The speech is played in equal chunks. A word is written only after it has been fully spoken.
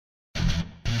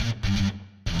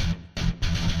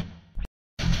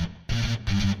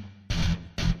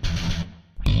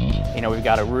You know, we've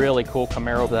got a really cool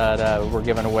Camaro that we're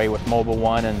giving away with Mobil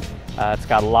 1, and it's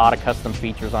got a lot of custom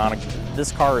features on it.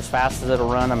 This car, as fast as it'll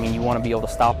run, I mean, you want to be able to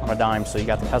stop on a dime. So you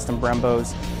got the custom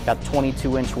Brembos, got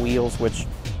 22-inch wheels, which,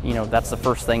 you know, that's the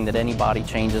first thing that anybody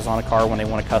changes on a car when they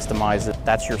want to customize it.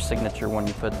 That's your signature when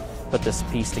you put this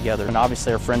piece together. And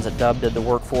obviously our friends at Dub did the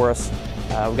work for us.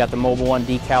 We got the Mobil 1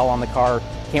 decal on the car.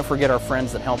 Can't forget our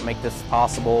friends that helped make this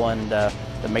possible and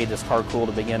that made this car cool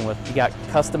to begin with. You got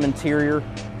custom interior,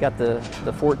 got the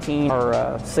 14,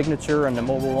 our signature and the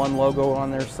Mobil 1 logo on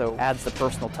there, so adds the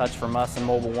personal touch from us and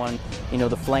Mobil 1. You know,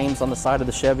 the flames on the side of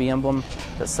the Chevy emblem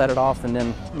that set it off, and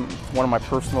then one of my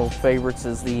personal favorites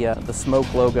is the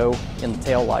smoke logo in the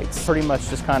tail lights. Pretty much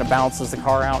just kind of balances the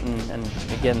car out and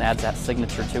again adds that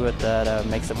signature to it that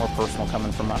makes it more personal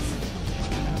coming from us.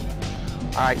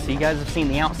 All right, so you guys have seen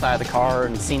the outside of the car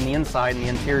and seen the inside and the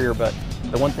interior, but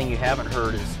the one thing you haven't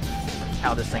heard is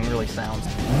how this thing really sounds.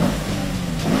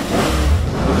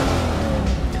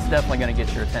 It's definitely going to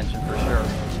get your attention for sure.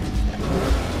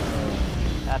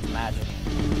 That's magic.